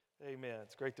Amen.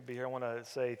 It's great to be here. I want to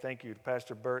say thank you to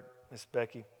Pastor Bert, Miss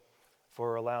Becky,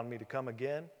 for allowing me to come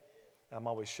again. I'm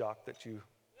always shocked that you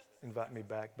invite me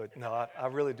back, but no, I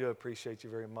really do appreciate you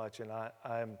very much, and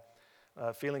I'm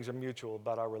feelings are mutual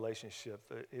about our relationship.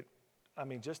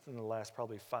 Just in the last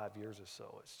probably 5 years or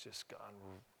so, it's just gone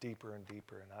deeper and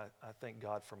deeper, and I thank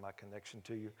God for my connection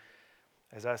to you.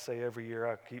 As I say every year,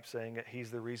 I keep saying it, He's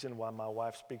the reason why my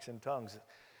wife speaks in tongues.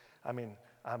 I'm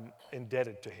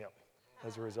indebted to Him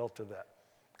as a result of that,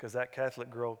 because that Catholic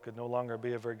girl could no longer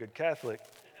be a very good Catholic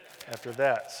after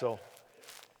that. So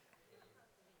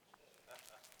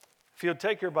if you'll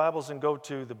take your Bibles and go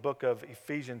to the book of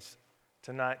Ephesians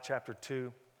tonight, chapter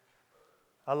 2.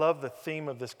 I love the theme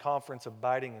of this conference,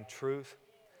 abiding in truth.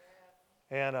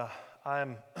 And I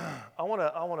want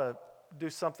to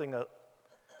do something a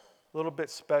little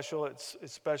bit special. It's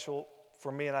special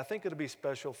for me, and I think it'll be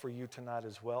special for you tonight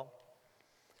as well.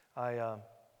 I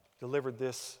delivered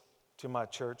this to my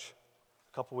church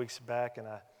a couple weeks back, and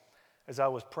as I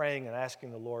was praying and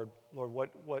asking the Lord, what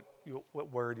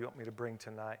word do you want me to bring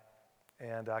tonight?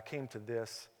 And I came to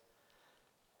this,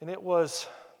 and it was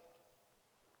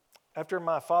after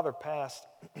my father passed.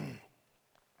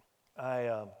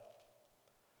 I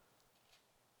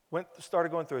started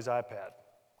going through his iPad,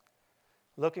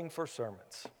 looking for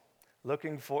sermons,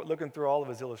 looking through all of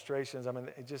his illustrations.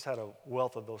 He just had a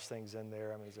wealth of those things in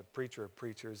there. He's a preacher of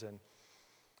preachers, and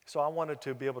so I wanted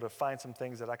to be able to find some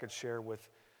things that I could share with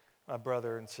my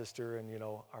brother and sister, and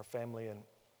our family,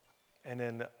 and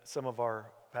then some of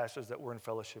our pastors that we're in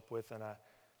fellowship with. And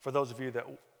for those of you that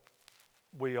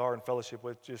we are in fellowship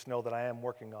with, just know that I am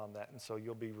working on that, and so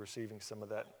you'll be receiving some of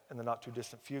that in the not too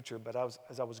distant future. But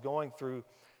as I was going through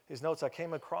his notes, I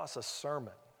came across a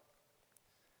sermon,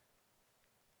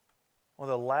 one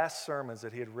of the last sermons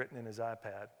that he had written in his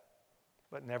iPad,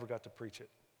 but never got to preach it.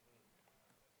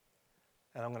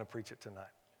 And I'm going to preach it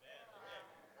tonight,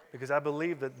 because I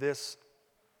believe that this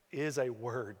is a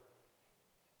word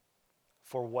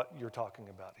for what you're talking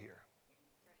about here,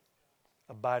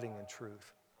 abiding in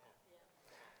truth.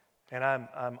 And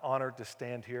I'm honored to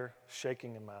stand here,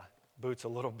 shaking in my boots a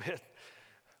little bit,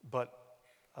 but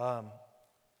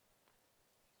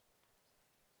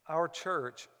our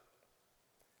church,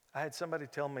 I had somebody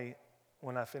tell me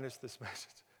when I finished this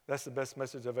message, that's the best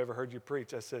message I've ever heard you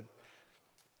preach. I said,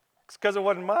 it's because it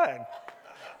wasn't mine.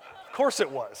 Of course it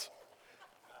was.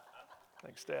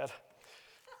 Thanks, Dad.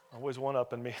 Always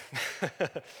one-upping me.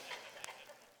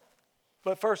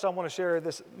 But first I want to share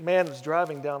this man was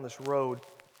driving down this road,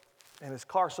 and his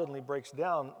car suddenly breaks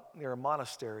down near a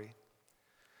monastery.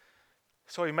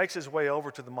 So he makes his way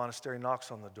over to the monastery,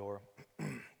 knocks on the door.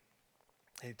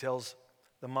 He tells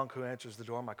the monk who answers the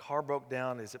door, my car broke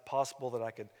down. Is it possible that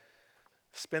I could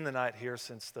spend the night here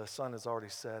since the sun has already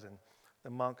set? And the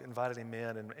monk invited him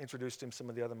in and introduced him to some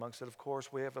of the other monks. Said, of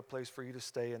course, we have a place for you to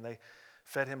stay. And they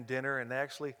fed him dinner, and they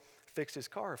actually fixed his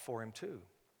car for him too.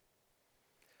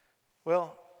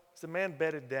 Well, as the man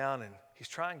bedded down and he's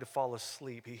trying to fall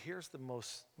asleep, he hears the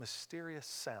most mysterious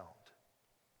sound.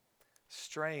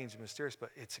 Strange, mysterious, but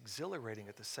it's exhilarating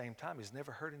at the same time. He's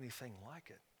never heard anything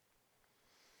like it.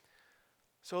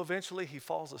 So eventually he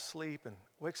falls asleep and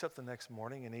wakes up the next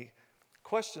morning, and he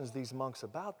questions these monks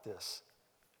about this.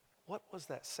 What was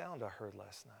that sound I heard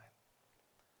last night?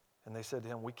 And they said to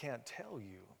him, we can't tell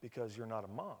you because you're not a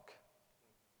monk.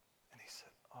 And he said,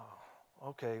 oh,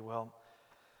 okay, well,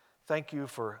 thank you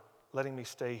for letting me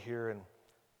stay here and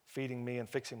feeding me and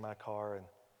fixing my car. And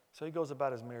so he goes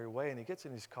about his merry way, and he gets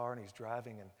in his car and he's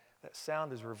driving, and that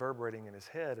sound is reverberating in his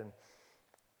head. And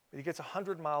he gets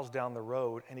 100 miles down the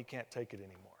road, and he can't take it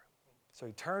anymore. So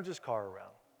he turns his car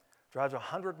around, drives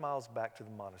 100 miles back to the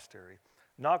monastery,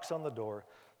 knocks on the door.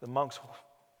 The monks,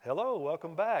 hello,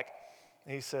 welcome back.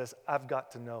 And he says, I've got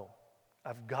to know.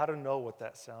 I've got to know what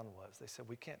that sound was. They said,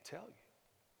 we can't tell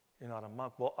you. You're not a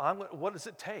monk. Well, what does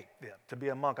it take then to be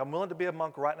a monk? I'm willing to be a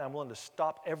monk right now. I'm willing to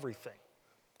stop everything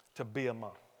to be a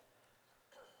monk.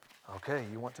 Okay,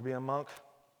 you want to be a monk?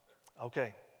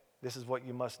 Okay, this is what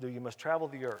you must do. You must travel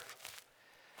the earth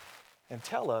and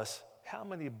tell us how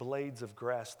many blades of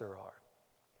grass there are.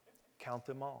 Count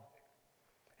them all.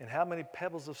 And how many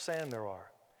pebbles of sand there are.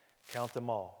 Count them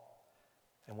all.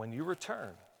 And when you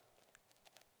return,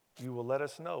 you will let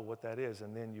us know what that is,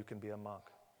 and then you can be a monk.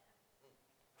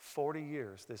 40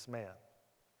 years this man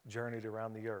journeyed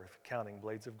around the earth counting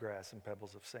blades of grass and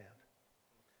pebbles of sand.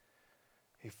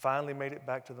 He finally made it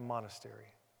back to the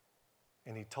monastery,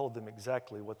 and he told them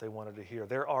exactly what they wanted to hear.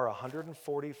 There are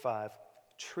 145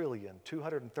 trillion,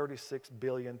 236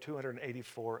 billion,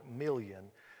 284 million,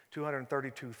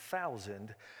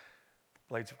 232,000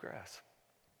 blades of grass.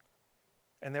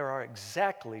 And there are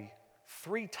exactly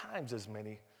 3 times as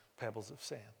many pebbles of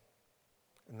sand.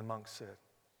 And the monk said,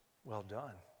 well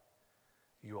done.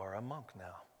 You are a monk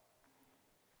now.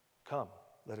 Come,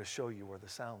 let us show you where the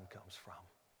sound comes from.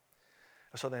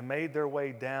 So they made their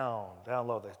way down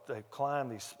low. They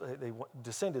climbed they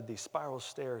descended these spiral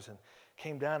stairs and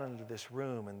came down into this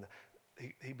room, and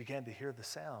he began to hear the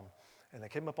sound. And they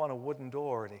came up on a wooden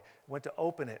door, and he went to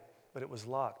open it, but it was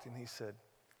locked. And he said,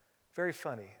 very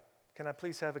funny, can I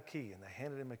please have a key? And they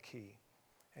handed him a key.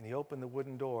 And he opened the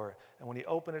wooden door, and when he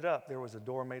opened it up, there was a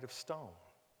door made of stone.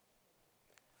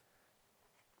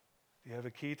 Do you have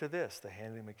a key to this? They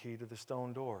handed him a key to the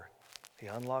stone door. He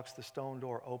unlocks the stone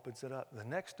door, opens it up. The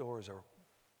next door is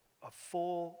a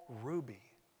full ruby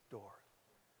door.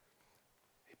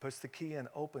 He puts the key in,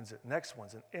 opens it. Next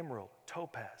one's an emerald,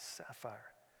 topaz,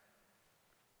 sapphire.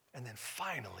 And then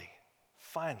finally,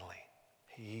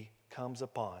 he comes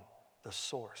upon the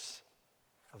source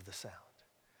of the sound.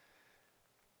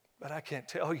 But I can't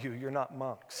tell you, you're not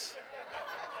monks.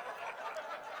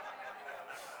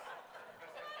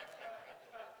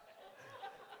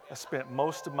 I spent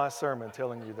most of my sermon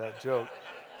telling you that joke.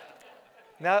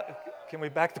 Now, can we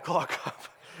back the clock up?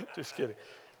 Just kidding.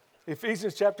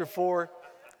 Ephesians chapter 2,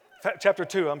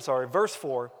 verse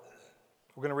 4.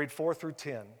 We're going to read 4 through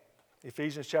 10.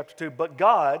 Ephesians chapter 2. But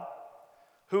God,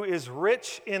 who is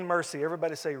rich in mercy,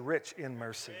 everybody say rich in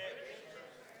mercy,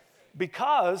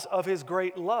 because of his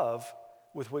great love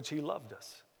with which he loved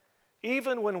us,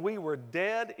 even when we were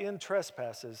dead in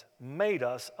trespasses, made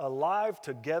us alive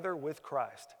together with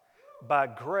Christ. By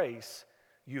grace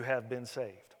you have been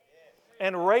saved,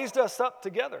 and raised us up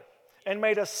together, and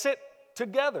made us sit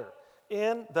together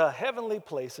in the heavenly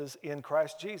places in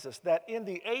Christ Jesus, that in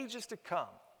the ages to come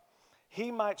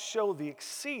he might show the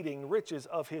exceeding riches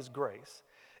of his grace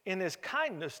in his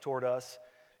kindness toward us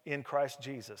in Christ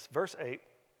Jesus. Verse 8,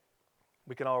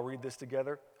 we can all read this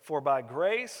together. For by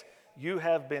grace you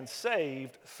have been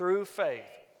saved through faith,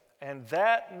 and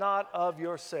that not of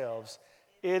yourselves,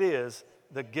 it is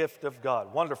the gift of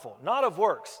God. Wonderful. Not of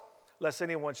works, lest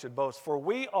anyone should boast. For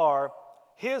we are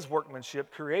his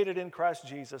workmanship, created in Christ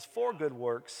Jesus for good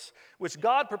works, which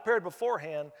God prepared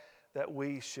beforehand that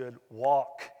we should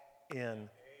walk in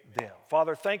them.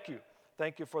 Father, thank you.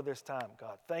 Thank you for this time,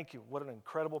 God. Thank you. What an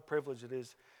incredible privilege it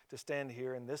is to stand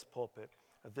here in this pulpit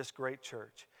of this great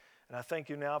church. And I thank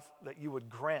you now that you would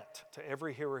grant to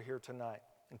every hearer here tonight,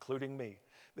 including me,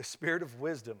 the spirit of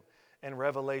wisdom and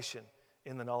revelation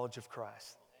in the knowledge of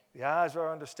Christ. The eyes of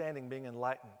our understanding being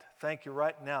enlightened. Thank you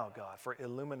right now, God, for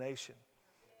illumination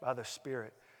by the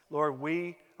Spirit. Lord,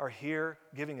 we are here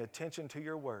giving attention to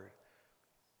your word.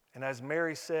 And as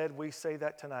Mary said, we say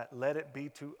that tonight, let it be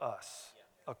to us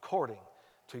according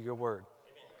to your word.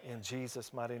 In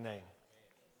Jesus' mighty name,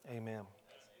 amen.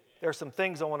 There are some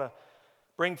things I want to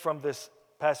bring from this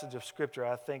passage of Scripture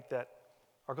I think that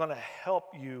are going to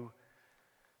help you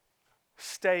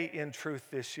stay in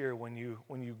truth this year when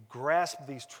you grasp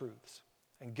these truths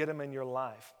and get them in your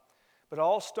life. But it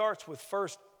all starts with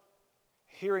first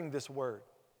hearing this word,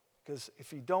 because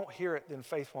if you don't hear it, then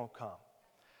faith won't come.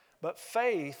 But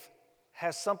faith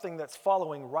has something that's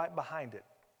following right behind it,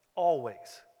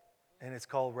 always, and it's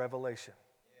called revelation.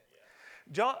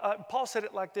 Paul said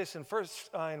it like this in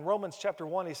Romans chapter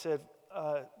 1. He said,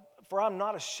 for I'm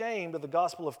not ashamed of the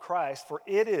gospel of Christ, for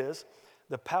it is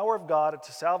the power of God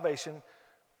to salvation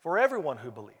for everyone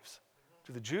who believes,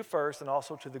 to the Jew first and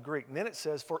also to the Greek. And then it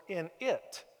says, for in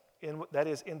it, that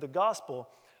is in the gospel,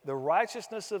 the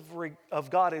righteousness of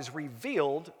God is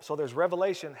revealed. So there's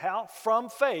revelation. How? From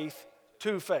faith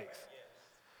to faith.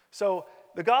 So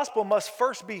the gospel must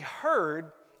first be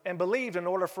heard and believed in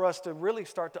order for us to really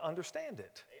start to understand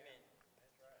it.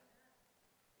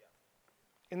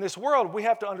 In this world, we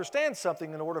have to understand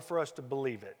something in order for us to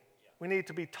believe it. We need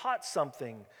to be taught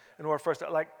something in order for us to,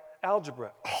 like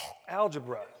algebra.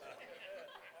 Algebra.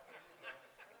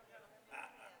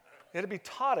 You had to be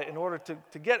taught it in order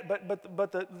to get it.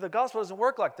 But the gospel doesn't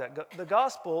work like that. The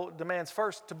gospel demands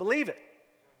first to believe it,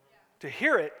 to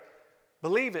hear it,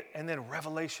 believe it, and then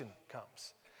revelation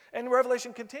comes. And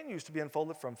revelation continues to be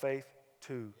unfolded from faith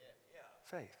to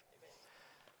faith.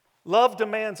 Love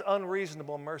demands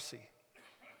unreasonable mercy.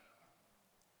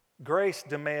 Grace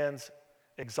demands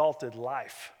exalted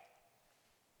life.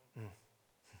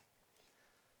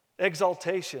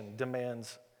 Exaltation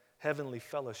demands heavenly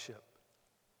fellowship.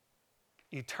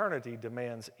 Eternity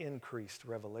demands increased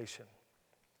revelation.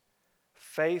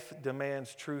 Faith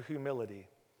demands true humility,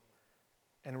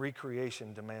 and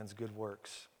recreation demands good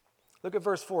works. Look at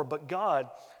verse 4. But God,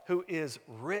 who is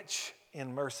rich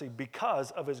in mercy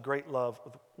because of his great love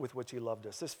with which he loved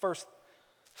us. This first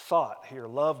thought here.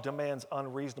 Love demands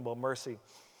unreasonable mercy.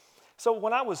 So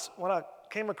when I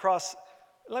came across,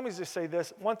 let me just say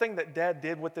this. One thing that Dad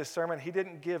did with this sermon, he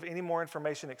didn't give any more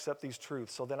information except these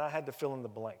truths. So then I had to fill in the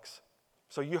blanks.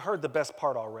 So you heard the best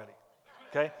part already,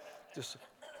 okay?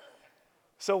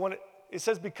 So when it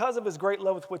says, because of his great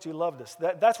love with which he loved us,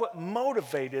 that's what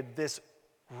motivated this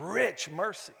rich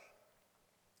mercy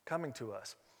coming to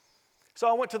us. So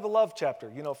I went to the love chapter,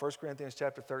 1 Corinthians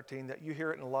chapter 13, that you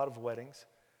hear it in a lot of weddings.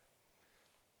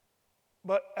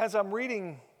 But as I'm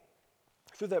reading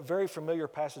through that very familiar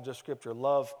passage of Scripture,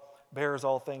 love bears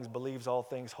all things, believes all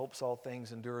things, hopes all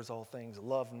things, endures all things,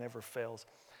 love never fails.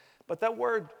 But the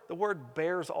word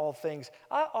bears all things,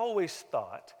 I always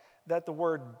thought that the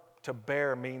word to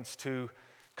bear means to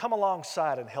come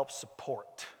alongside and help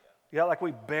support. Yeah, like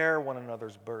we bear one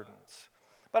another's burdens.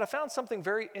 But I found something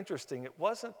very interesting. It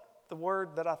wasn't the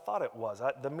word that I thought it was.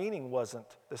 The meaning wasn't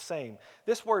the same.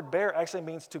 This word bear actually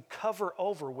means to cover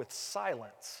over with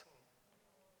silence.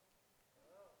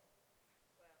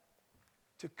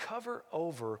 To cover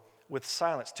over with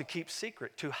silence, to keep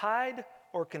secret, to hide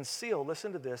or conceal,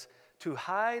 listen to this, to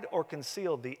hide or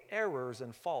conceal the errors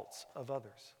and faults of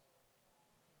others.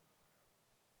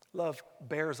 Love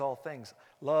bears all things.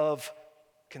 Love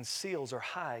conceals or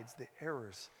hides the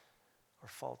errors or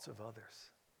faults of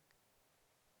others.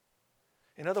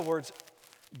 In other words,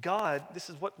 God, this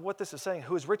is what this is saying,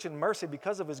 who is rich in mercy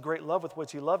because of his great love with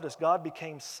which he loved us, God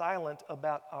became silent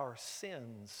about our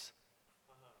sins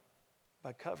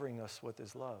by covering us with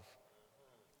his love.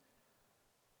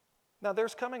 Now,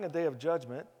 there's coming a day of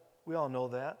judgment. We all know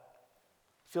that.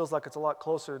 Feels like it's a lot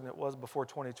closer than it was before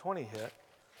 2020 hit.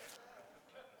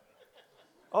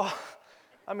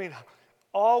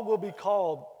 All will be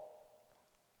called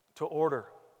to order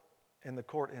in the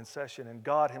court in session, and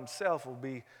God himself will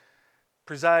be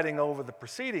presiding over the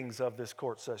proceedings of this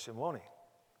court session, won't he?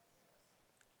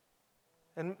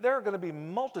 And there are going to be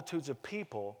multitudes of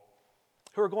people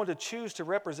who are going to choose to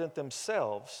represent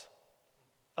themselves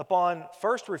upon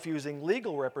first refusing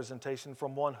legal representation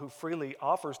from one who freely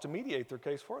offers to mediate their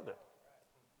case for them.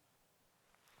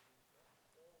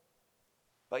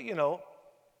 But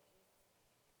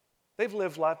they've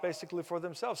lived life basically for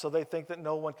themselves, so they think that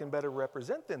no one can better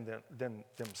represent them than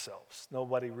themselves.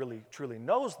 Nobody really truly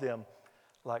knows them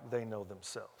like they know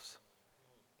themselves.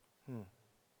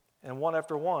 And one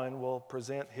after one will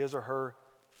present his or her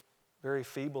very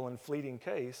feeble and fleeting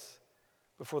case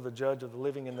before the judge of the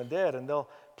living and the dead, and they'll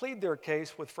plead their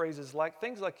case with phrases like,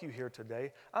 things like you hear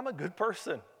today, I'm a good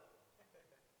person,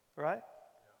 right?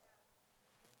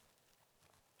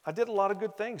 I did a lot of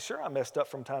good things. Sure, I messed up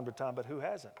from time to time, but who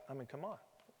hasn't? Come on.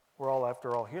 We're all,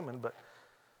 after all, human, but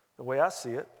the way I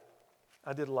see it,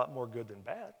 I did a lot more good than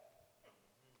bad.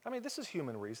 This is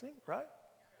human reasoning, right?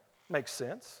 Makes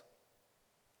sense.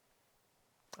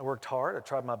 I worked hard. I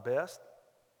tried my best.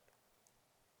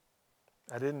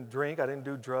 I didn't drink. I didn't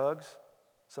do drugs.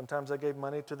 Sometimes I gave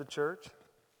money to the church.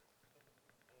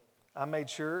 I made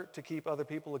sure to keep other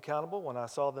people accountable when I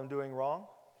saw them doing wrong,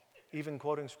 even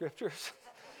quoting scriptures.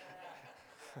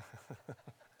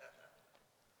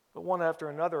 But one after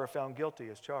another are found guilty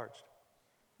as charged.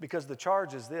 Because the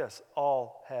charge is this: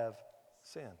 all have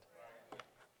sinned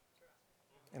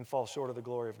and fall short of the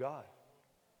glory of God.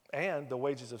 And the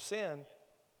wages of sin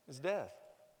is death.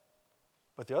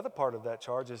 But the other part of that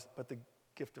charge is, but the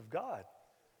gift of God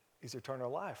is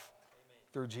eternal life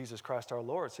through Jesus Christ our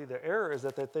Lord. See, the error is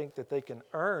that they think that they can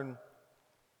earn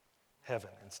heaven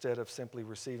instead of simply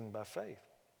receiving by faith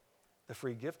the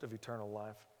free gift of eternal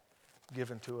life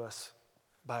given to us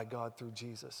by God through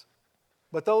Jesus.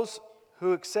 But those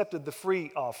who accepted the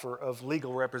free offer of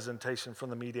legal representation from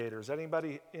the mediator, is that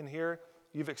anybody in here?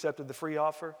 You've accepted the free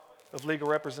offer of legal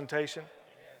representation?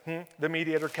 The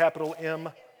mediator, capital M?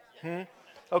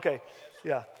 Okay,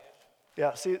 yeah.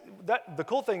 See, the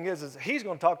cool thing is he's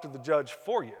going to talk to the judge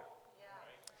for you.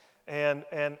 And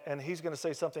he's going to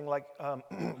say something like,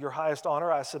 your highest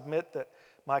honor, I submit that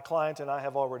my client and I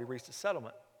have already reached a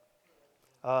settlement.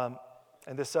 And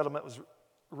this settlement was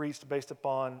reached based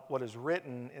upon what is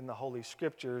written in the Holy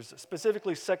Scriptures,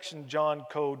 specifically section John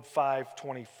Code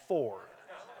 524,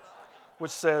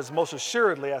 which says, most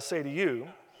assuredly I say to you,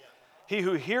 he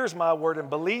who hears my word and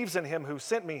believes in him who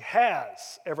sent me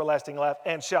has everlasting life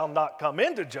and shall not come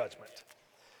into judgment,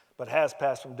 but has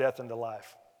passed from death into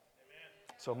life.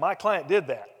 Amen. So my client did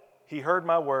that. He heard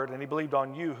my word and he believed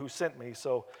on you who sent me.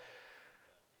 So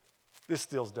this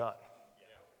deal's done.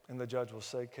 And the judge will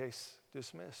say, case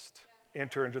dismissed.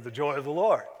 Enter into the joy of the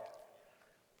Lord.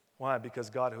 Why? Because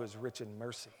God, who is rich in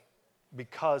mercy,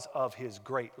 because of his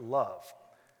great love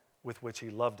with which he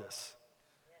loved us,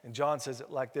 And John says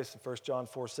it like this in 1 John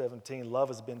 4:17, love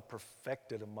has been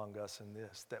perfected among us in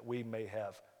this, that we may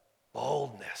have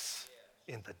boldness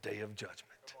in the day of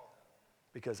judgment.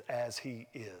 Because as he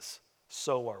is,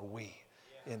 so are we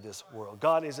in this world.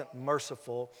 God isn't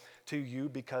merciful to you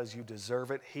because you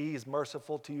deserve it. He is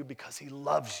merciful to you because he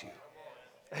loves you.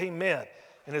 Amen.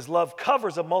 And his love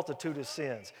covers a multitude of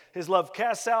sins. His love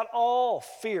casts out all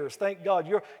fears. Thank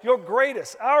God.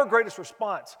 Our greatest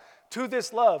response to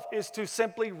this love is to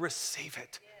simply receive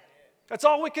it. That's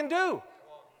all we can do.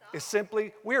 Is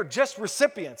simply, we are just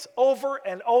recipients over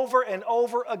and over and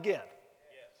over again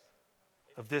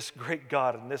of this great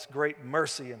God and this great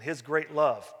mercy and his great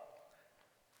love.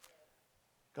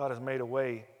 God has made a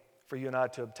way for you and I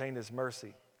to obtain his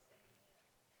mercy.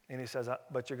 And he says,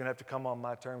 but you're going to have to come on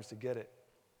my terms to get it.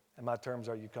 And my terms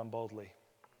are you come boldly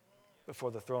before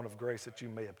the throne of grace that you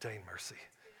may obtain mercy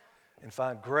and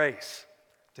find grace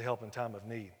to help in time of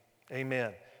need.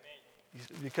 Amen.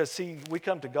 Because, see, we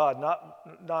come to God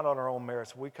not on our own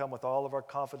merits. We come with all of our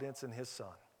confidence in his Son.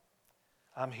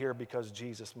 I'm here because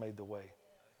Jesus made the way.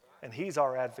 And he's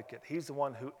our advocate. He's the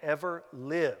one who ever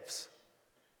lives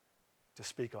to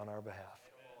speak on our behalf.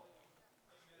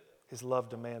 His love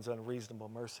demands unreasonable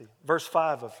mercy. Verse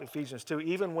 5 of Ephesians 2,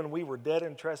 even when we were dead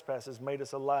in trespasses, made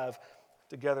us alive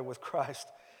together with Christ.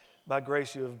 By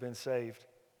grace you have been saved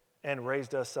and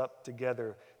raised us up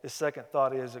together. The second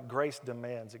thought is that grace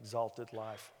demands exalted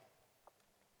life.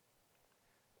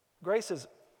 Grace has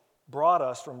brought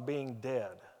us from being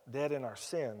dead in our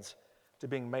sins, to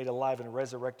being made alive and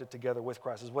resurrected together with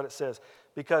Christ, is what it says.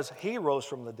 Because he rose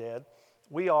from the dead,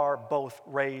 we are both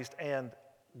raised and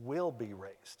will be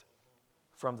raised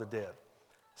from the dead.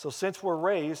 So since we're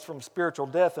raised from spiritual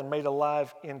death and made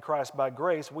alive in Christ by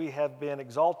grace, we have been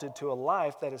exalted to a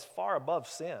life that is far above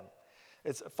sin.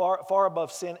 It's far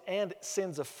above sin and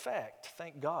sin's effect,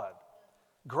 thank God.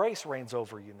 Grace reigns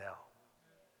over you now.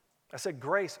 I said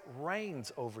grace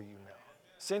reigns over you now.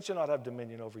 Sin shall not have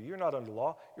dominion over you. You're not under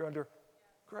law, you're under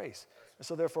grace. And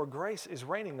so therefore grace is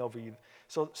reigning over you.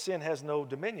 So sin has no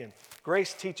dominion.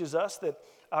 Grace teaches us that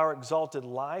our exalted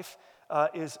life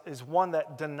is one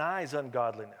that denies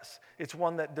ungodliness. It's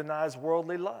one that denies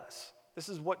worldly lust. This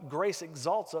is what grace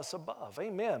exalts us above.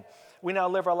 Amen. We now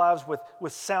live our lives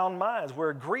with sound minds.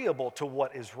 We're agreeable to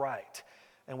what is right.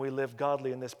 And we live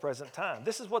godly in this present time.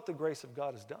 This is what the grace of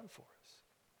God has done for us.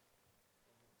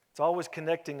 It's always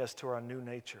connecting us to our new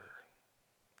nature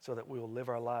so that we will live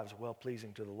our lives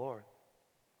well-pleasing to the Lord.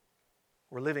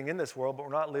 We're living in this world, but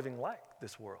we're not living like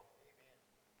this world.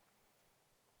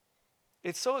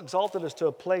 It's so exalted us to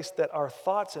a place that our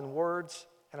thoughts and words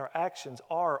and our actions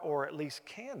are, or at least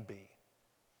can be,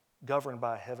 governed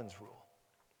by heaven's rule.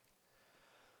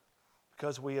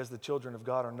 Because we as the children of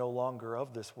God are no longer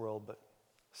of this world, but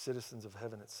citizens of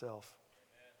heaven itself.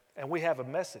 And we have a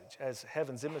message as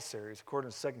heaven's emissaries, according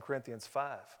to 2 Corinthians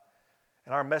 5.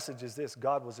 And our message is this: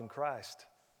 God was in Christ,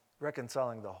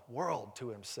 reconciling the world to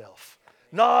himself,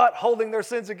 not holding their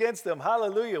sins against them.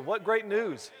 Hallelujah. What great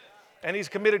news. And he's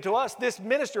committed to us this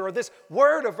ministry or this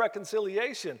word of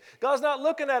reconciliation. God's not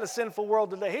looking at a sinful world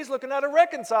today. He's looking at a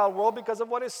reconciled world because of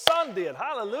what his Son did.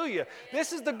 Hallelujah.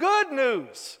 This is the good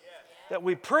news that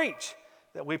we preach,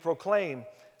 that we proclaim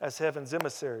as heaven's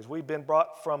emissaries. We've been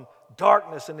brought from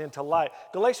darkness and into light.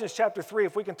 Galatians chapter 3,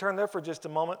 if we can turn there for just a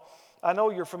moment. I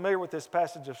know you're familiar with this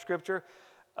passage of Scripture.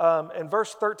 In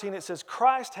verse 13 it says,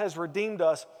 Christ has redeemed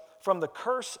us from the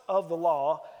curse of the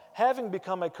law, having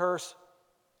become a curse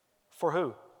for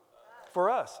who? For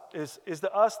us. Is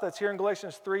the us that's here in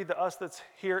Galatians 3 the us that's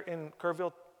here in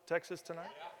Kerrville, Texas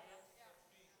tonight?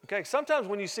 Okay, sometimes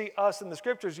when you see us in the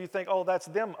Scriptures, you think, oh, that's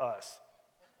them, us.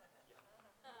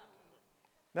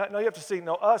 No, you have to see,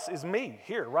 no, us is me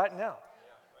here right now.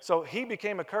 So he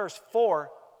became a curse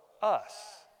for us.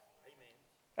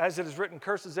 As it is written,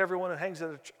 curses everyone who hangs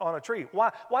on a tree.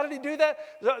 Why? Why did he do that?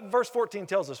 Verse 14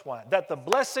 tells us why. That the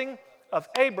blessing of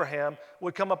Abraham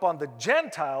would come upon the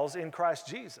Gentiles in Christ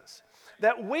Jesus,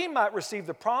 that we might receive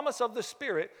the promise of the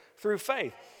Spirit through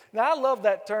faith. Now, I love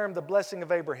that term, the blessing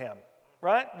of Abraham,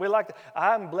 right? We like that.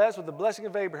 I'm blessed with the blessing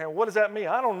of Abraham. What does that mean?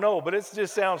 I don't know, but it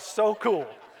just sounds so cool.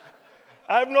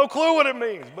 I have no clue what it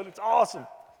means, but it's awesome.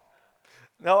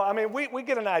 No, I mean, we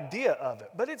get an idea of it,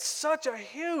 but it's such a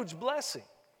huge blessing.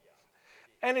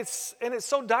 And it's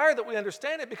so dire that we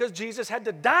understand it because Jesus had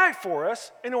to die for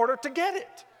us in order to get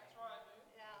it.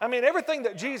 I mean, everything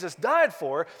that Jesus died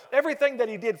for, everything that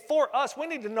he did for us, we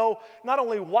need to know not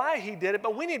only why he did it,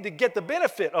 but we need to get the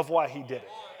benefit of why he did it.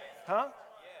 Huh?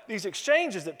 these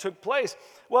exchanges that took place.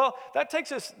 Well, that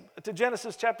takes us to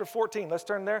Genesis chapter 14. Let's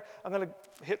turn there. I'm going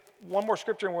to hit one more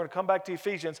scripture and we're going to come back to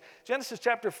Ephesians. Genesis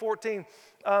chapter 14.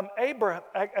 Abraham,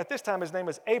 at this time his name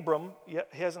is Abram. He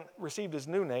hasn't received his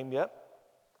new name yet.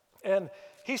 And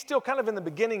he's still kind of in the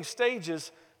beginning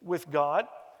stages with God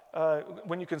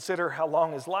when you consider how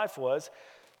long his life was.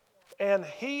 And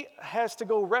he has to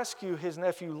go rescue his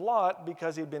nephew Lot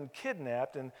because he'd been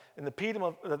kidnapped, and the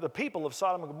people of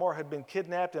Sodom and Gomorrah had been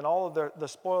kidnapped, and all of the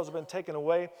spoils had been taken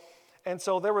away. And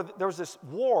so there was this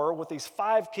war with these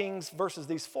 5 kings versus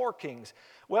these 4 kings.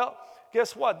 Well,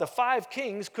 guess what? The 5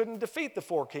 kings couldn't defeat the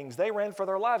 4 kings. They ran for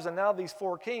their lives, and now these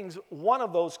 4 kings, one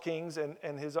of those kings and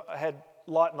his had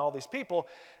Lot and all these people.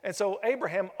 And so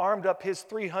Abraham armed up his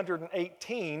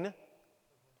 318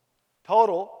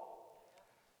 total,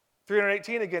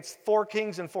 318 against 4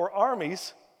 kings and 4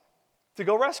 armies to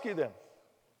go rescue them.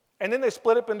 And then they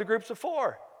split up into groups of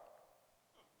 4.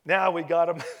 Now we got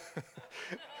them.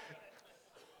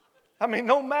 I mean,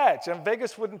 no match. And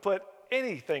Vegas wouldn't put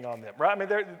anything on them, right? I mean,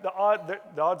 the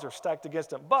odds are stacked against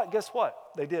them. But guess what?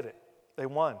 They did it. They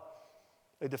won.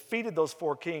 They defeated those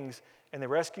 4 kings, and they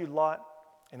rescued Lot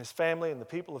and his family and the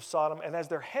people of Sodom. And as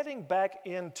they're heading back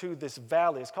into this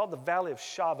valley, it's called the Valley of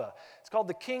Shava. It's called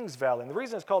the King's Valley. And the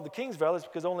reason it's called the King's Valley is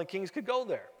because only kings could go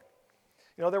there.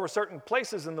 You know, there were certain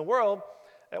places in the world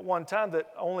at one time that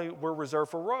only were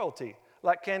reserved for royalty,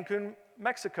 like Cancun,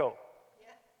 Mexico.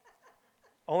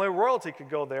 Only royalty could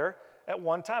go there at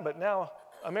one time, but now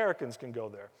Americans can go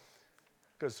there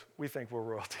because we think we're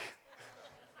royalty.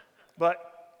 But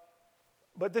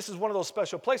this is one of those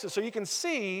special places. So you can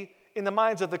see in the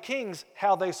minds of the kings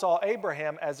how they saw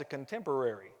Abraham as a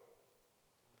contemporary.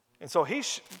 And so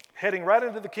he's heading right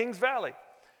into the King's Valley,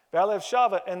 Valley of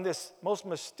Shava, and this most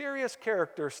mysterious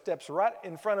character steps right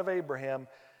in front of Abraham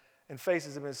and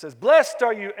faces him and says, "Blessed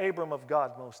are you, Abram of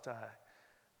God Most High."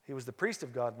 He was the priest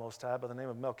of God Most High by the name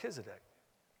of Melchizedek.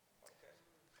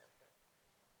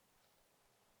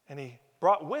 And he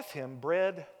brought with him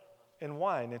bread and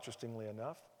wine, interestingly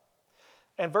enough.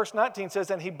 And verse 19 says,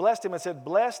 and he blessed him and said,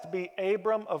 "Blessed be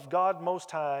Abram of God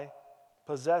Most High,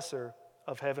 possessor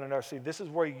of heaven and earth." See, this is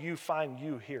where you find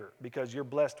you here, because you're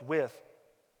blessed with,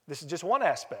 this is just one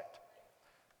aspect.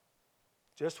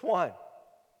 Just one.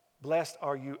 Blessed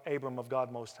are you, Abram of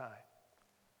God Most High.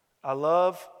 I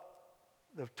love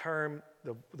the term,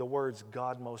 the words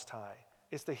God Most High.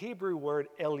 It's the Hebrew word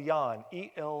Elyon,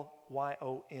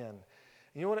 E-L-Y-O-N.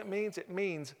 You know what it means? It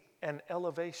means an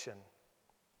elevation,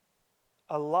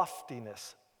 a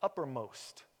loftiness,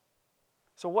 uppermost.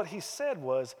 So what he said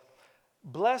was,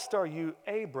 "Blessed are you,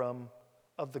 Abram,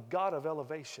 of the God of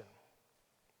elevation,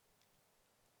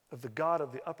 of the God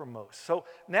of the uppermost." So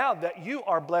now that you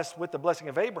are blessed with the blessing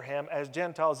of Abraham as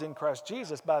Gentiles in Christ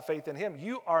Jesus by faith in him,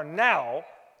 you are now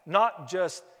not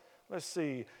just, let's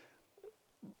see,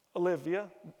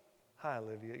 Olivia. Hi,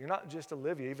 Olivia. You're not just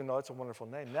Olivia, even though it's a wonderful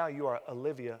name. Now you are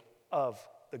Olivia of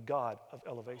the God of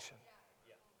elevation.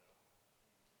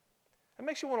 It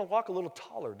makes you want to walk a little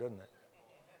taller, doesn't it?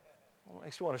 It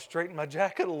makes you want to straighten my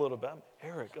jacket a little bit. I'm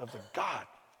Eric of the God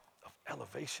of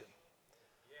elevation.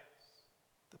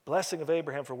 The blessing of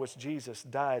Abraham for which Jesus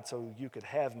died so you could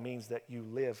have means that you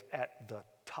live at the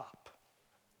top.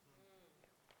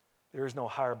 There is no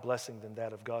higher blessing than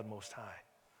that of God Most High.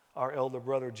 Our elder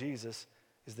brother Jesus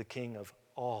is the King of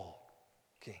all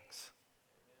kings.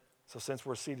 So since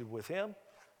we're seated with him,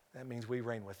 that means we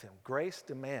reign with him. Grace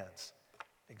demands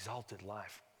exalted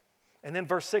life. And then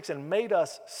verse 6, and made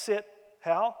us sit,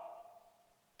 how?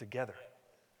 Together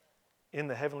in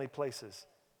the heavenly places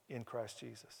in Christ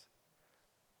Jesus.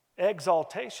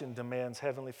 Exaltation demands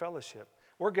heavenly fellowship.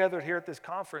 We're gathered here at this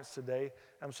conference today.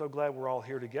 I'm so glad we're all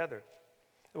here together.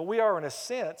 But we are, in a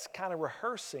sense, kind of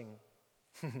rehearsing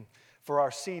for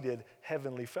our seated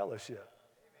heavenly fellowship.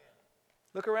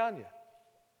 Look around you.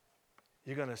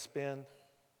 You're going to spend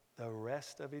the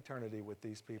rest of eternity with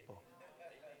these people.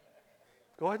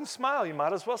 Go ahead and smile. You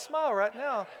might as well smile right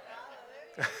now.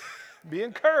 Be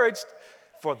encouraged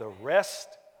for the rest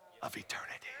of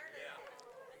eternity.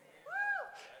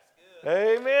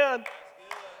 Amen.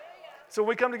 So when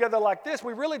we come together like this,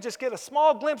 we really just get a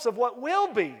small glimpse of what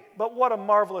will be. But what a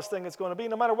marvelous thing it's going to be.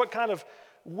 No matter what kind of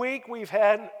week we've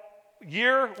had,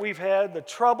 year we've had, the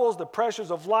troubles, the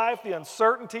pressures of life, the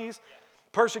uncertainties,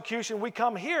 persecution, we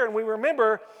come here and we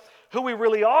remember who we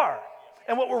really are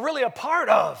and what we're really a part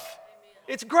of.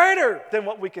 It's greater than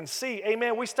what we can see.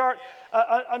 Amen. We start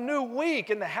a new week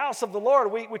in the house of the Lord.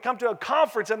 We come to a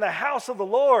conference in the house of the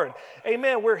Lord.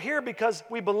 Amen. We're here because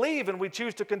we believe and we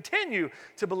choose to continue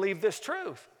to believe this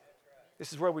truth.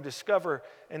 This is where we discover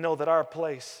and know that our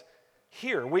place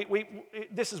here.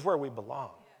 This is where we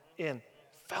belong, in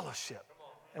fellowship.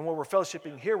 And when we're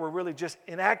fellowshipping here, we're really just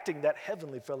enacting that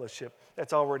heavenly fellowship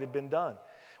that's already been done.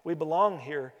 We belong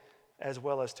here as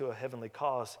well as to a heavenly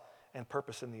cause and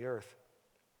purpose in the earth.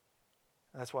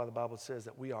 And that's why the Bible says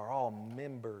that we are all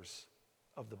members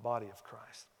of the body of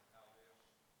Christ.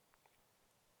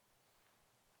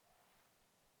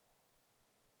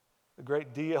 The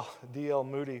great D.L.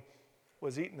 Moody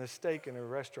was eating a steak in a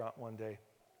restaurant one day.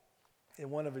 And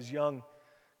one of his young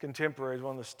contemporaries,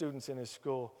 one of the students in his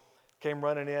school, came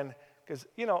running in. Because,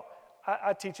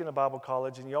 I teach in a Bible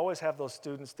college, and you always have those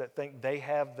students that think they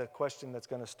have the question that's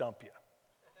going to stump you.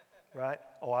 Right?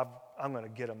 Oh, I'm going to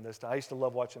get them this time. I used to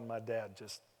love watching my dad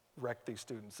just wreck these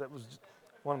students. That was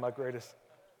one of my greatest.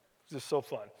 Just so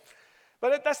fun.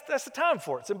 But that's the time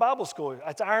for it. It's in Bible school.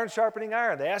 It's iron sharpening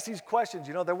iron. They ask these questions.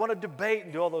 They want to debate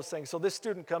and do all those things. So this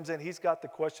student comes in. He's got the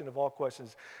question of all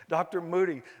questions. Dr.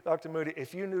 Moody,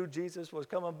 if you knew Jesus was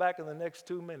coming back in the next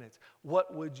 2 minutes,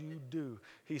 what would you do?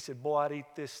 He said, boy, I'd eat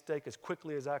this steak as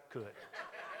quickly as I could.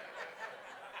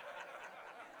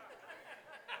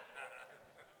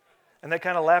 And they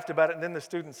kind of laughed about it. And then the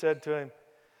student said to him,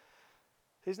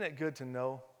 isn't it good to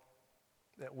know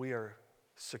that we are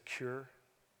secure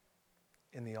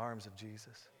in the arms of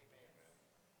Jesus?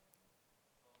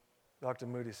 Dr.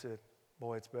 Moody said,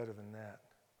 boy, it's better than that.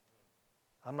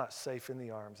 I'm not safe in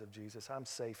the arms of Jesus. I'm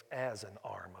safe as an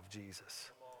arm of Jesus.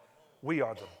 We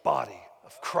are the body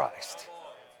of Christ.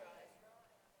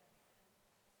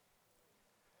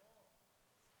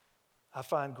 I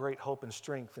find great hope and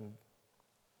strength in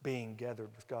being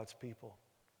gathered with God's people.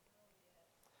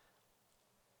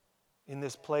 In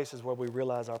this place is where we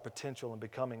realize our potential in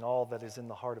becoming all that is in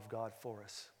the heart of God for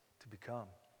us to become,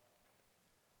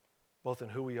 both in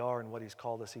who we are and what He's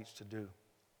called us each to do.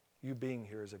 You being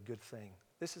here is a good thing.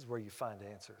 This is where you find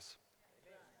answers.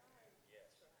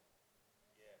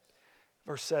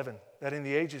 Verse 7, that in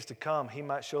the ages to come He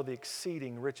might show the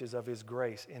exceeding riches of His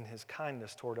grace in His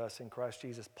kindness toward us in Christ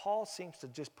Jesus. Paul seems to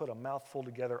just put a mouthful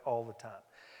together all the time.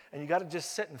 And you got to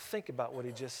just sit and think about what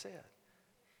he just said.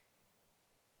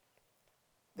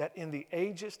 That in the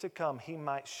ages to come, He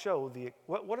might show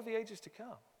what are the ages to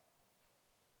come?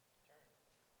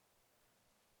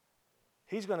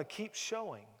 He's going to keep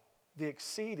showing the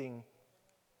exceeding.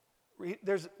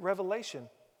 There's revelation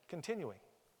continuing.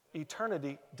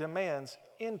 Eternity demands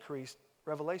increased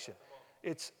revelation.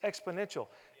 It's exponential.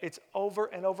 It's over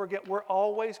and over again. We're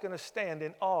always going to stand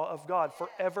in awe of God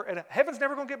forever. And heaven's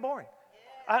never going to get boring.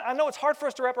 I know it's hard for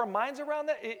us to wrap our minds around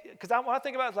that, because when I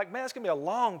think about it, it's like, man, it's going to be a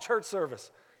long church service.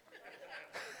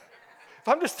 If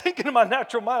I'm just thinking in my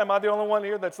natural mind, am I the only one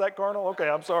here that's that carnal? Okay,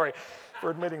 I'm sorry for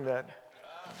admitting that.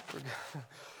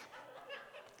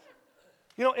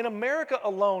 In America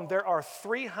alone, there are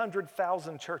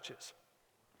 300,000 churches.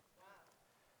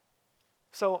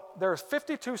 So there's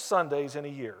 52 Sundays in a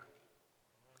year.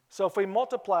 So if we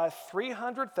multiply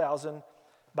 300,000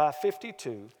 by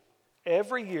 52,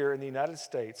 every year in the United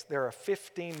States, there are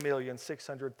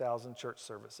 15,600,000 church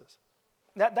services.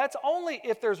 Now, that's only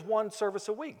if there's one service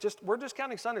a week. We're just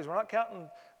counting Sundays. We're not counting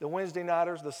the Wednesday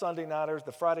nighters, the Sunday nighters,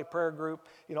 the Friday prayer group,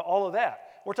 all of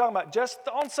that. We're talking about just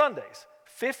on Sundays,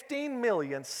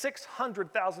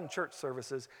 15,600,000 church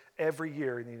services every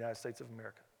year in the United States of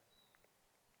America.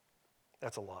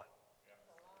 That's a lot.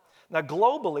 Now,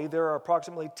 globally, there are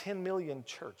approximately 10 million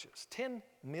churches. 10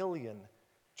 million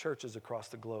churches across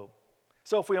the globe.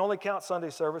 So if we only count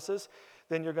Sunday services,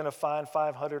 then you're going to find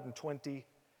 520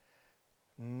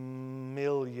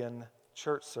 million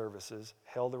church services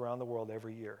held around the world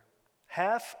every year.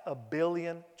 500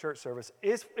 million church services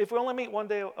if we only meet one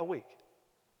day a week.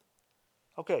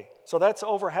 Okay, so that's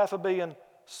over 500 million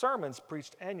sermons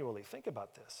preached annually. Think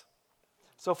about this.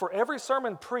 So for every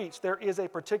sermon preached, there is a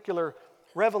particular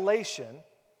revelation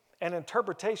and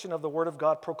interpretation of the Word of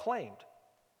God proclaimed.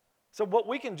 So what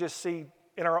we can just see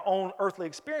in our own earthly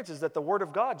experience is that the Word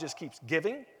of God just keeps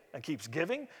giving and keeps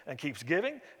giving and keeps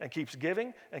giving and keeps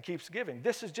giving and keeps giving.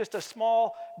 This is just a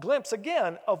small glimpse,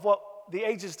 again, of what the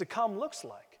ages to come looks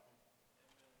like.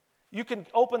 You can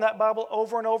open that Bible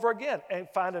over and over again and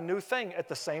find a new thing at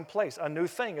the same place, a new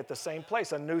thing at the same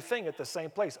place, a new thing at the same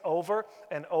place, over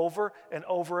and over and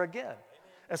over again.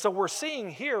 And so we're seeing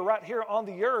here, right here on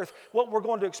the earth, what we're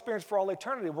going to experience for all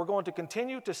eternity. We're going to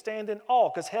continue to stand in awe,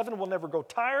 because heaven will never go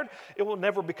tired. It will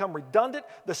never become redundant.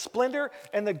 The splendor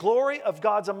and the glory of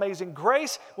God's amazing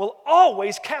grace will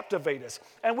always captivate us.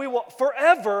 And we will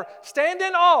forever stand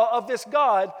in awe of this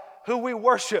God who we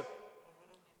worship,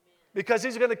 because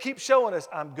He's going to keep showing us,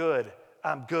 I'm good,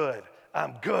 I'm good,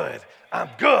 I'm good. I'm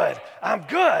good. I'm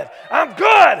good. I'm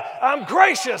good. I'm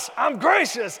gracious. I'm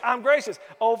gracious. I'm gracious.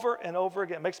 Over and over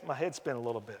again. It makes my head spin a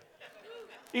little bit.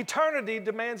 Eternity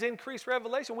demands increased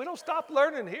revelation. We don't stop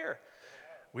learning here.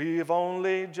 We've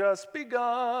only just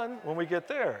begun when we get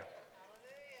there.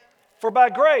 For by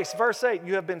grace, verse 8,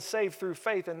 you have been saved through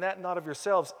faith, and that not of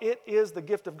yourselves. It is the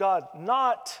gift of God,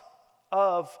 not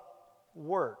of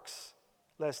works,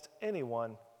 lest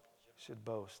anyone should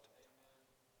boast.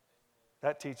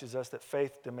 That teaches us that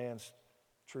faith demands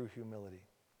true humility.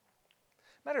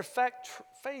 Matter of fact,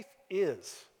 faith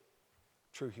is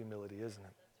true humility, isn't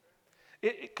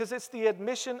it? Because it's the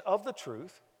admission of the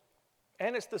truth,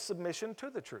 and it's the submission to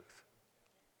the truth.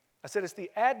 I said it's the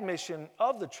admission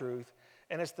of the truth,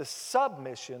 and it's the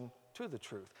submission to the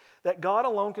truth. That God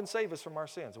alone can save us from our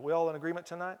sins. Are we all in agreement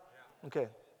tonight? Okay.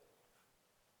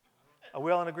 Are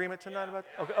we all in agreement tonight about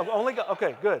that? Okay, only God.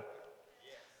 Okay, good.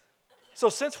 So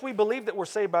since we believe that we're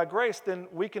saved by grace, then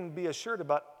we can be assured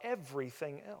about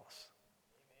everything else.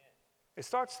 It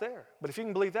starts there. But if you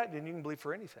can believe that, then you can believe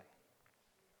for anything.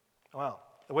 Wow.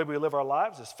 The way we live our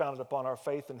lives is founded upon our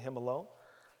faith in Him alone.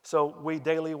 So we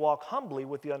daily walk humbly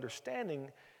with the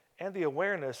understanding and the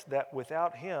awareness that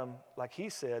without Him, like He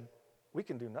said, we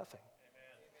can do nothing.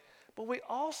 Amen. But we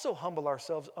also humble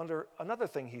ourselves under another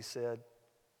thing He said,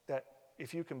 that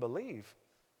if you can believe,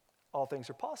 all things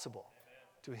are possible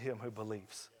to him who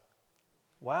believes.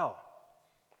 Wow.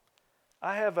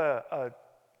 I have a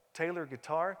Taylor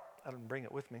guitar. I didn't bring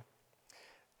it with me.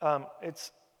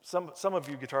 It's some of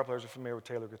you guitar players are familiar with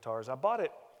Taylor guitars. I bought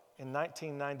it in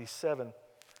 1997.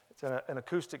 It's an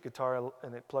acoustic guitar,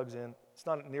 and it plugs in. It's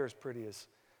not near as pretty as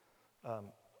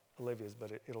Olivia's,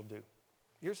 but it'll do.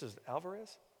 Yours is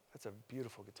Alvarez? That's a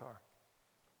beautiful guitar.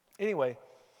 Anyway,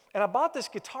 and I bought this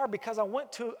guitar because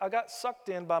I got sucked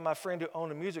in by my friend who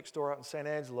owned a music store out in San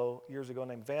Angelo years ago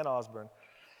named Van Osborne.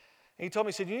 And he told me,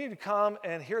 he said, you need to come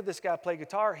and hear this guy play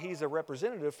guitar. He's a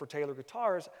representative for Taylor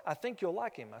Guitars. I think you'll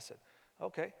like him. I said,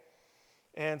 okay.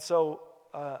 And so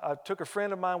I took a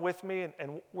friend of mine with me,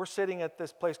 and we're sitting at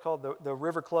this place called the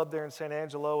River Club there in San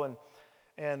Angelo,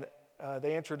 and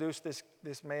they introduced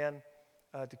this man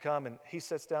to come, and he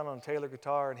sits down on a Taylor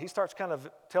guitar, and he starts kind of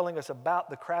telling us about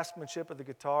the craftsmanship of the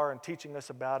guitar and teaching us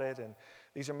about it. And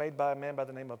these are made by a man by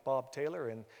the name of Bob Taylor,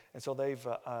 and so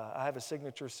I have a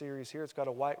signature series here. It's got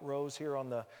a white rose here on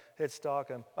the headstock.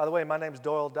 And by the way, my name's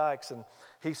Doyle Dykes, and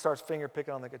he starts finger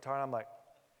picking on the guitar, and I'm like,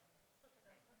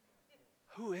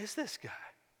 who is this guy?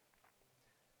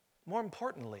 More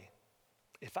importantly,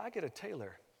 if I get a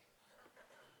Taylor,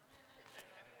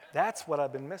 that's what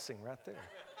I've been missing right there.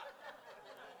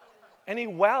 And he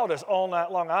wowed us all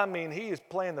night long. I mean, he is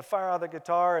playing the fire out of the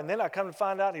guitar. And then I come to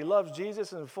find out he loves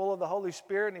Jesus and is full of the Holy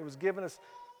Spirit. And he was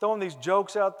throwing these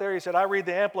jokes out there. He said, I read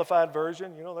the Amplified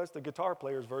version. You know, that's the guitar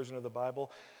player's version of the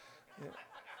Bible. You know,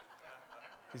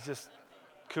 he's just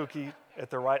kooky at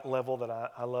the right level that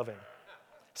I love him.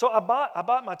 So I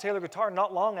bought my Taylor guitar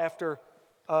not long after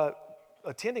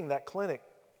attending that clinic.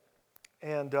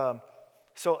 And but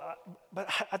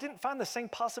I didn't find the same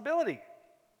possibility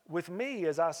with me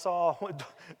as I saw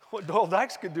what Doyle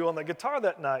Dykes could do on the guitar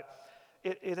that night.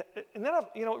 And then,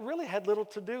 it really had little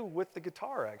to do with the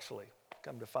guitar, actually.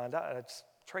 Come to find out, I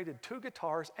traded 2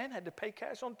 guitars and had to pay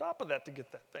cash on top of that to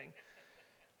get that thing.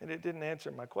 And it didn't answer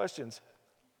my questions.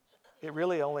 It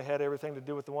really only had everything to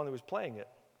do with the one who was playing it.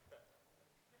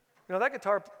 That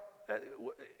guitar,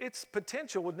 its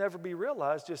potential would never be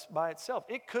realized just by itself.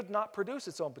 It could not produce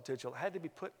its own potential. It had to be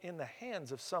put in the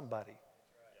hands of somebody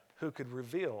who could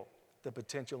reveal the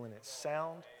potential in its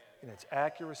sound, in its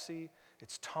accuracy,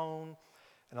 its tone,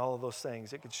 and all of those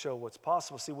things. It could show what's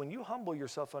possible. See, when you humble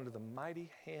yourself under the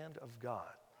mighty hand of God,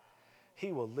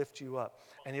 He will lift you up,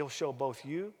 and He'll show both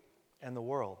you and the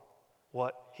world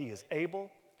what He is able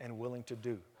and willing to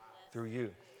do through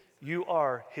you. You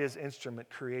are His instrument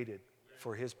created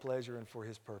for His pleasure and for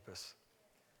His purpose.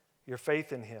 Your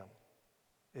faith in Him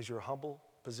is your humble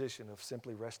position of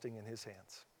simply resting in His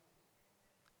hands.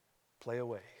 Play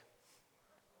away.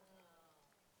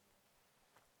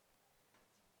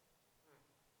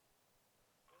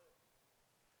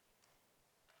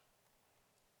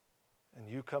 And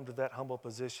you come to that humble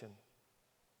position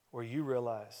where you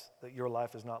realize that your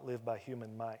life is not lived by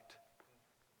human might,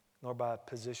 nor by a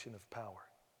position of power,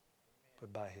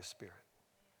 but by His Spirit.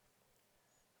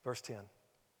 Verse 10.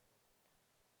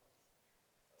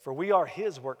 For we are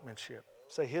His workmanship.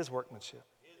 Say His workmanship.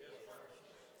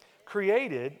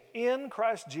 Created in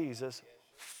Christ Jesus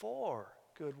for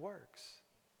good works,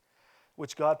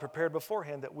 which God prepared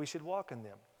beforehand that we should walk in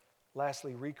them.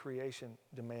 Lastly, recreation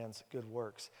demands good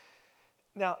works.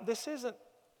 Now, this isn't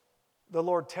the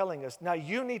Lord telling us, now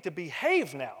you need to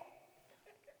behave now.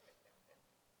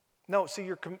 No, see,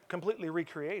 you're completely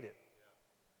recreated.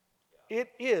 It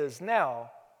is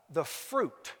now the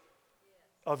fruit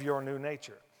of your new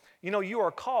nature. You know, you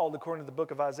are called, according to the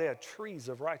book of Isaiah, trees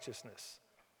of righteousness.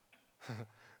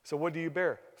 So what do you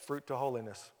bear? Fruit to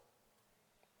holiness.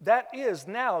 That is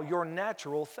now your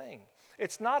natural thing.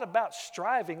 It's not about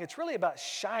striving. It's really about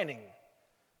shining,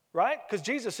 right? Because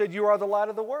Jesus said, you are the light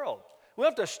of the world. We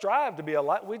don't have to strive to be a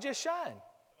light. We just shine.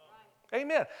 Right.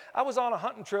 Amen. I was on a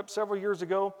hunting trip several years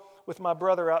ago with my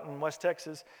brother out in West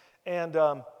Texas, and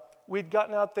we'd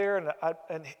gotten out there,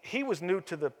 and he was new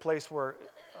to the place where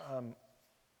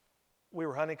we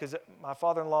were hunting because my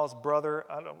father-in-law's brother,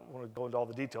 I don't want to go into all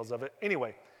the details of it.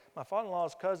 Anyway, my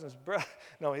father-in-law's cousin's brother,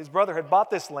 his brother had bought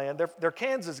this land. They're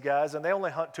Kansas guys, and they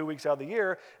only hunt 2 weeks out of the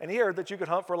year. And he heard that you could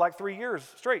hunt for like 3 years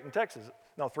straight in Texas.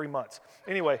 No, 3 months.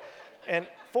 Anyway, and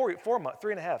 4 months,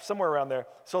 3.5, somewhere around there.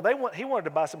 So he wanted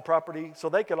to buy some property so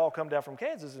they could all come down from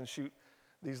Kansas and shoot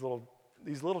these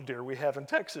little deer we have in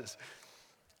Texas.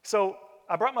 So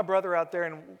I brought my brother out there,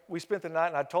 and we spent the night,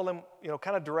 and I told him,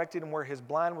 kind of directed him where his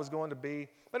blind was going to be.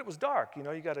 But it was dark. You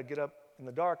got to get up in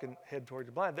the dark and head toward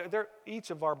your blind. Each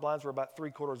of our blinds were about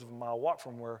 3/4 of a mile walk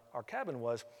from where our cabin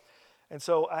was. And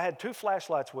so I had 2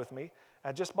 flashlights with me.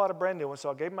 I just bought a brand new one,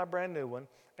 so I gave him my brand new one,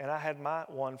 and I had my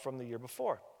one from the year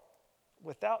before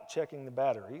without checking the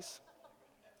batteries.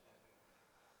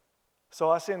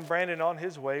 So I send Brandon on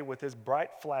his way with his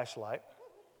bright flashlight,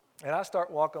 and I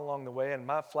start walking along the way, and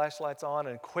my flashlight's on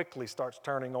and quickly starts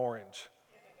turning orange.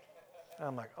 And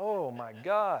I'm like, oh my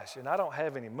gosh, and I don't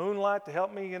have any moonlight to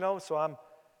help me, so I'm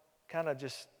kind of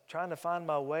just trying to find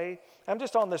my way. I'm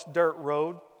just on this dirt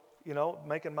road,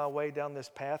 making my way down this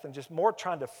path and just more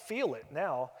trying to feel it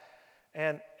now.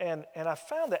 And I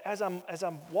found that as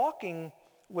I'm walking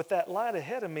with that light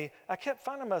ahead of me, I kept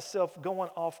finding myself going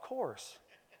off course.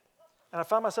 And I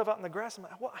found myself out in the grass. I'm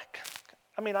like, well,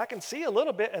 I can see a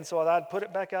little bit, and so I'd put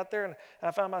it back out there, and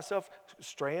I found myself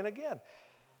straying again.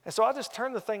 And so I just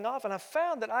turned the thing off, and I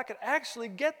found that I could actually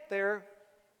get there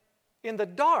in the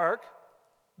dark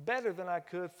better than I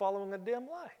could following a dim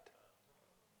light.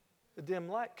 The dim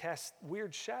light cast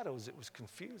weird shadows. It was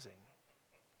confusing.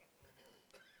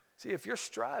 See, if you're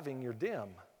striving, you're dim.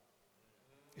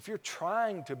 If you're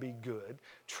trying to be good,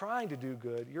 trying to do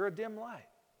good, you're a dim light.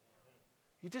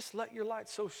 You just let your light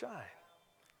so shine.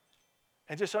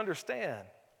 And just understand,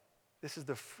 this is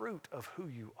the fruit of who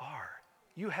you are.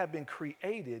 You have been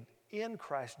created in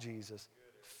Christ Jesus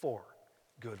for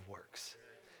good works.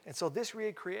 And so this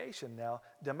recreation now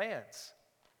demands,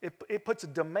 it puts a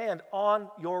demand on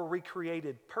your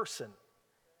recreated person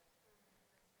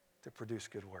to produce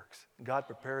good works. God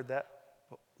prepared that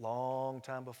a long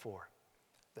time before,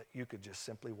 that you could just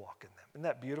simply walk in them. Isn't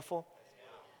that beautiful?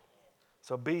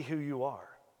 So be who you are.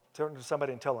 Turn to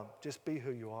somebody and tell them, just be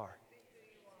who you are.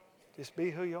 Just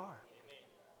be who you are.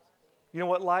 You know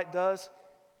what light does?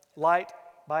 Light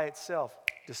by itself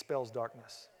dispels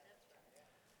darkness.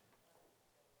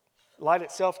 Light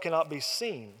itself cannot be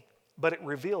seen, but it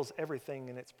reveals everything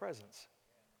in its presence.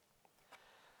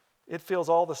 It fills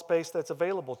all the space that's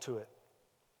available to it.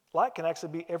 Light can actually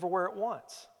be everywhere at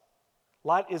once.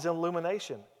 Light is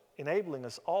illumination, enabling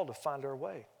us all to find our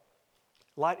way.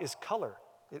 Light is color.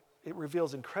 It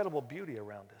reveals incredible beauty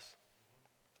around us.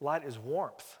 Light is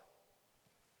warmth.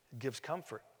 It gives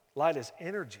comfort. Light is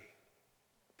energy.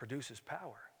 It produces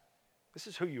power. This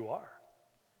is who you are.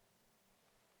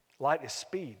 Light is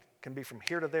speed. It can be from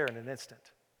here to there in an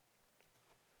instant.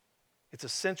 It's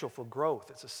essential for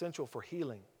growth. It's essential for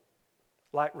healing.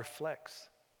 Light reflects.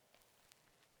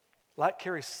 Light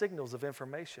carries signals of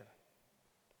information.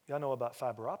 Y'all know about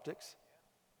fiber optics.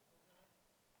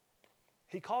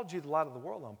 He called you the light of the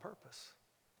world on purpose.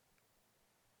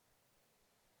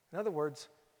 In other words,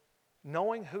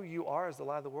 knowing who you are as the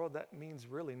light of the world, that means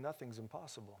really nothing's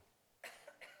impossible.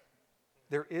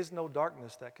 There is no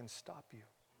darkness that can stop you.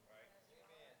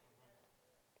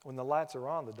 When the lights are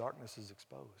on, the darkness is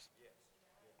exposed.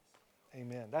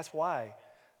 Amen. That's why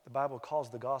the Bible calls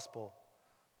the gospel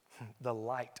the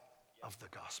light of the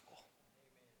gospel.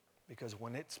 Because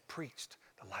when it's preached,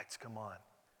 the lights come on.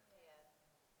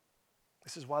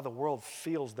 This is why the world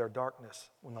feels their darkness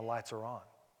when the lights are on.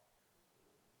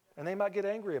 And they might get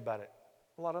angry about it.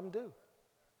 A lot of them do.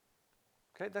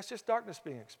 Okay, that's just darkness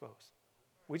being exposed.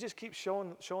 We just keep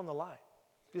showing the light.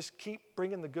 Just keep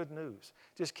bringing the good news.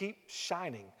 Just keep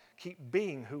shining. Keep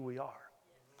being who we are.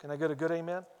 Can I get a good amen?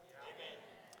 Amen.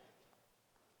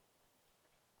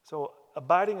 So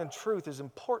abiding in truth is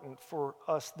important for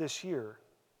us this year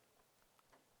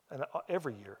and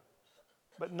every year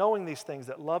But knowing these things,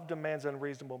 that love demands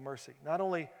unreasonable mercy, not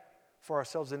only for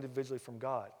ourselves individually from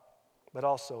God, but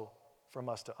also from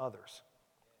us to others.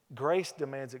 Grace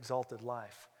demands exalted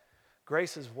life.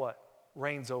 Grace is what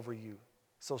reigns over you.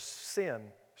 So sin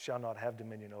shall not have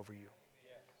dominion over you.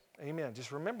 Amen.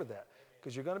 Just remember that,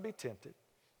 because you're going to be tempted.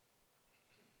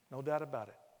 No doubt about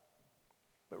it.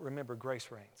 But remember, grace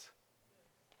reigns.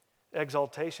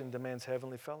 Exaltation demands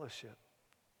heavenly fellowship.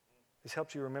 This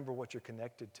helps you remember what you're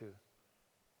connected to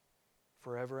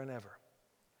forever and ever.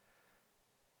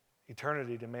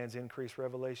 Eternity demands increased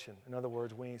revelation. In other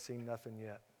words, we ain't seen nothing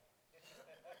yet.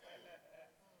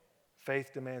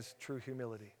 Faith demands true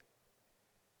humility.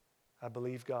 I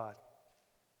believe God,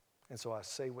 and so I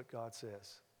say what God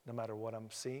says, no matter what I'm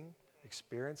seeing,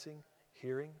 experiencing,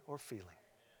 hearing, or feeling.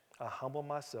 I humble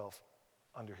myself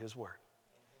under His word.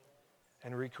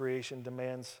 And recreation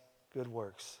demands good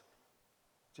works.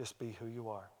 Just be who you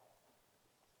are.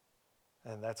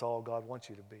 And that's all God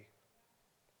wants you to be.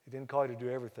 He didn't call you to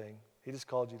do everything. He just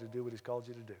called you to do what He's called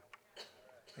you to do.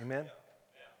 Amen?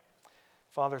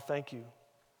 Father, thank you.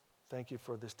 Thank you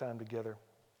for this time together.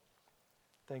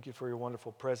 Thank you for your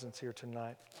wonderful presence here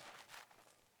tonight.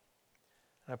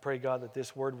 And I pray, God, that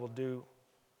this word will do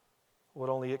what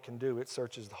only it can do. It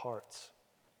searches the hearts.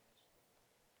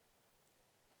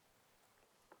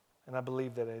 And I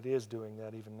believe that it is doing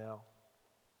that even now.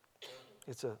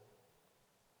 It's a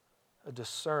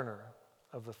discerner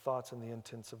of the thoughts and the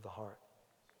intents of the heart.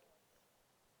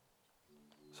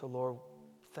 So, Lord,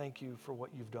 thank you for what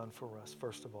you've done for us,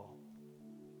 first of all.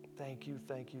 Thank you,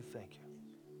 thank you, thank you.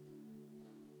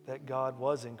 That God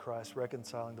was in Christ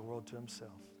reconciling the world to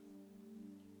Himself.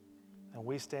 And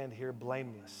we stand here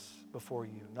blameless before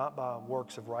you, not by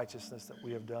works of righteousness that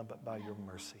we have done, but by your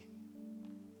mercy.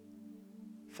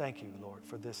 Thank you, Lord,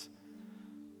 for this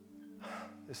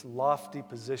lofty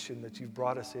position that you've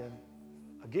brought us in.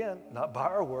 Again, not by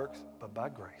our works, but by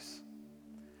grace.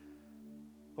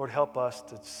 Lord, help us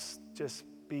to just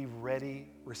be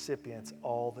ready recipients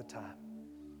all the time.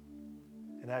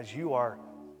 And as you are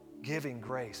giving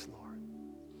grace, Lord,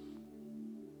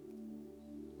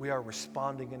 we are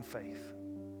responding in faith.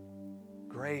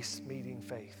 Grace meeting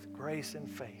faith. Grace and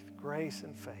faith. Grace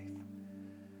and faith.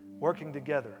 Working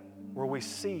together where we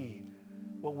see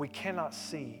what we cannot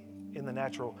see in the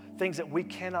natural, things that we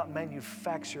cannot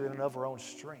manufacture in and of our own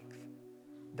strength.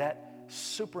 That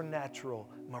supernatural,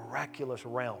 miraculous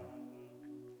realm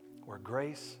where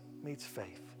grace meets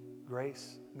faith.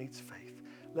 Grace meets faith.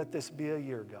 Let this be a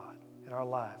year, God, in our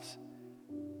lives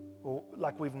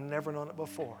like we've never known it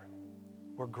before,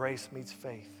 where grace meets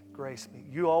faith. Grace meets.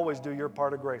 You always do your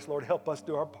part of grace. Lord, help us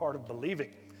do our part of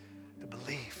believing. To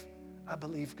believe. I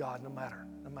believe God no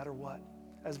matter what.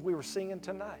 As we were singing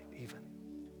tonight even.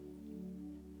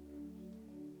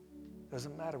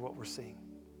 Doesn't matter what we're seeing.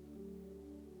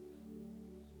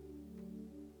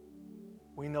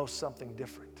 We know something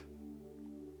different.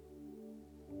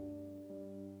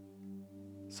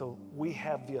 So we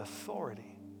have the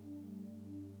authority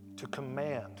to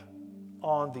command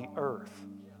on the earth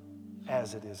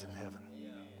as it is in heaven.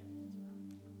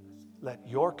 Let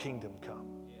your kingdom come.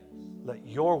 Let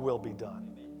your will be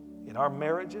done in our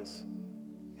marriages,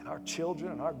 in our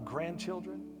children, in our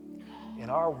grandchildren, in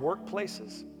our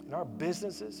workplaces, in our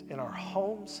businesses, in our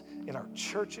homes, in our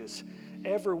churches,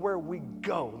 everywhere we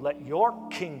go. Let your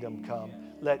kingdom come.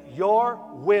 Let your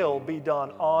will be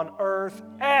done on earth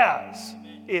as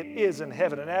it is in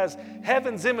heaven. And as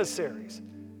heaven's emissaries,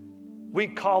 we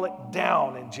call it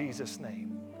down in Jesus'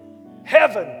 name.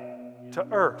 Heaven to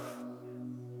earth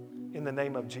in the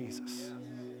name of Jesus.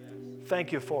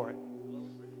 Thank you for it.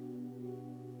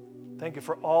 Thank you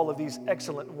for all of these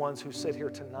excellent ones who sit here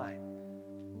tonight.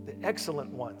 The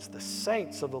excellent ones, the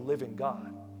saints of the living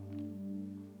God,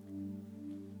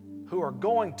 who are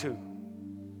going to,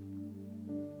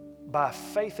 by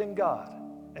faith in God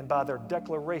and by their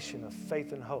declaration of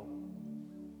faith and hope,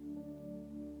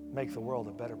 make the world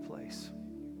a better place.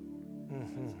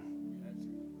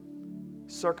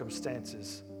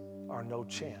 Circumstances are no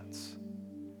chance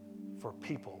for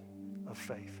people of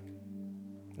faith.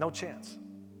 No chance.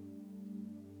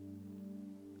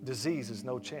 Disease is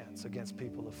no chance against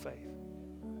people of faith.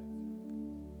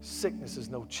 Sickness is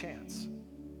no chance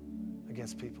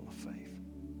against people of faith.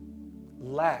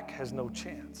 Lack has no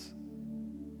chance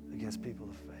against people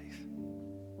of faith.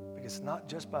 Because it's not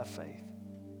just by faith,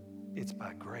 it's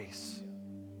by grace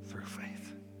through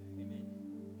faith.